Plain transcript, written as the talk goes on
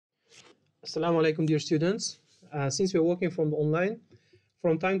Assalamu alaikum, dear students. Since we're working from online,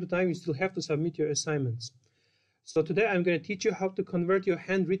 from time to time you still have to submit your assignments. So today I'm going to teach you how to convert your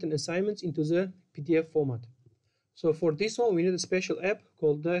handwritten assignments into the PDF format. So for this one, we need a special app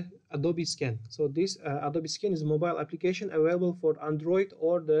called the Adobe Scan. So this Adobe Scan is a mobile application available for Android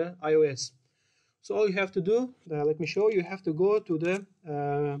or the iOS. So all you have to do, let me show you, you have to go to the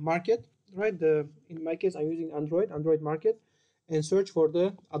market, right? In my case, I'm using Android market, and search for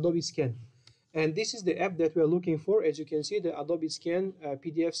the Adobe Scan. And this is the app that we are looking for. As you can see, the Adobe Scan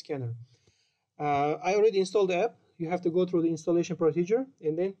PDF scanner. I already installed the app. You have to go through the installation procedure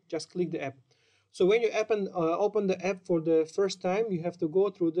and then just click the app. So when you open the app for the first time, you have to go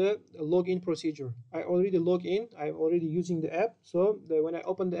through the login procedure. I already log in. I'm already using the app. So when I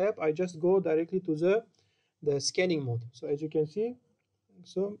open the app, I just go directly to the scanning mode. So as you can see,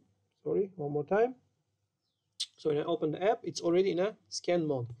 sorry, one more time. So when I open the app, it's already in a scan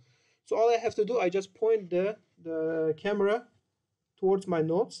mode. So all I have to do, I just point the camera towards my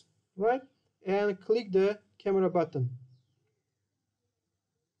notes, right? And click the camera button.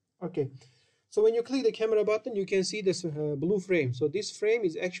 Okay. So when you click the camera button, you can see this blue frame. So this frame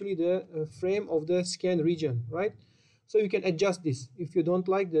is actually the frame of the scan region, right? So you can adjust this. If you don't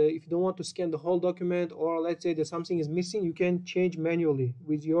want to scan the whole document, or let's say that something is missing, you can change manually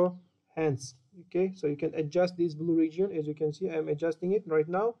with your hands. Okay, so you can adjust this blue region. As you can see, I'm adjusting it right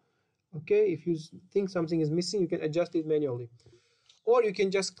now. Okay, if you think something is missing, you can adjust it manually. Or you can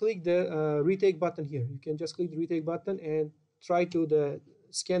just click the retake button here. You can just click the retake button and try to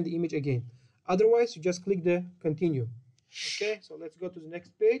scan the image again. Otherwise, you just click the continue. Okay, so let's go to the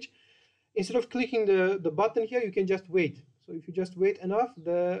next page. Instead of clicking the button here, you can just wait. So if you just wait enough,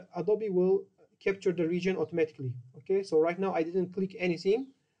 the Adobe will capture the region automatically. Okay, so right now I didn't click anything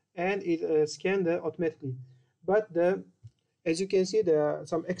and it scanned automatically. But as you can see, there are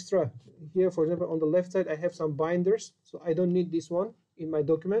some extra here. For example, on the left side, I have some binders. So I don't need this one in my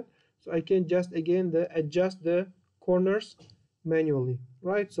document. So I can just, again, adjust the corners manually,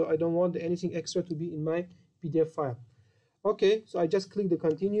 right? So I don't want anything extra to be in my PDF file. Okay, so I just click the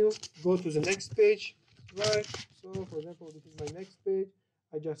continue, go to the next page, right? So for example, this is my next page.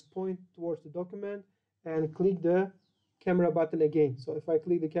 I just point towards the document and click the camera button again. So if I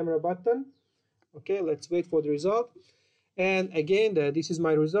click the camera button, okay, let's wait for the result. And again, this is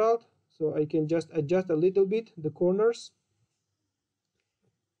my result. So I can just adjust a little bit the corners.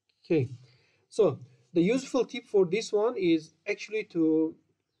 Okay, so the useful tip for this one is actually to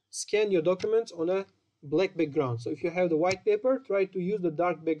scan your documents on a black background. So if you have the white paper, try to use the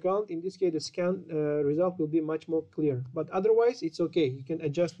dark background. In this case, the scan result will be much more clear. But otherwise, it's okay. You can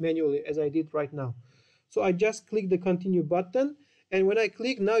adjust manually as I did right now. So I just click the continue button. And when I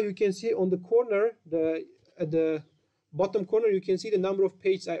click, now you can see on the corner, at the bottom corner, you can see the number of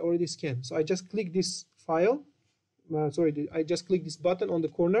pages I already scanned. So I just click this file. I just click this button on the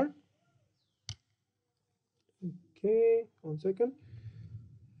corner. Okay, 1 second.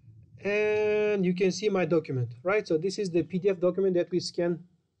 And you can see my document, right? So this is the PDF document that we scan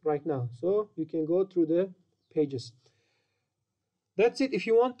right now. So you can go through the pages. That's it. If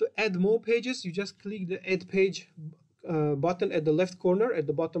you want to add more pages, you just click the add page button at the left corner, at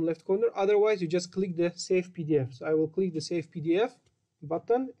the bottom left corner. Otherwise, you just click the save PDF. So I will click the save PDF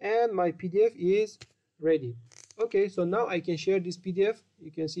button and my PDF is ready. Okay, so now I can share this PDF.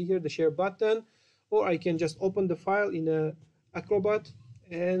 You can see here the share button, or I can just open the file in Acrobat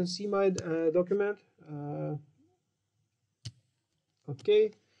and see my document.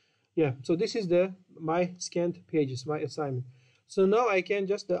 Okay, yeah, so this is my scanned pages, my assignment. So now I can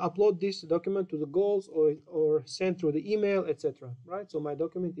just upload this document to the goals or send through the email, etc. Right? So my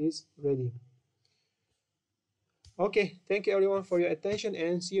document is ready. Okay, thank you everyone for your attention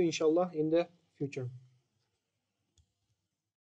and see you inshallah in the future.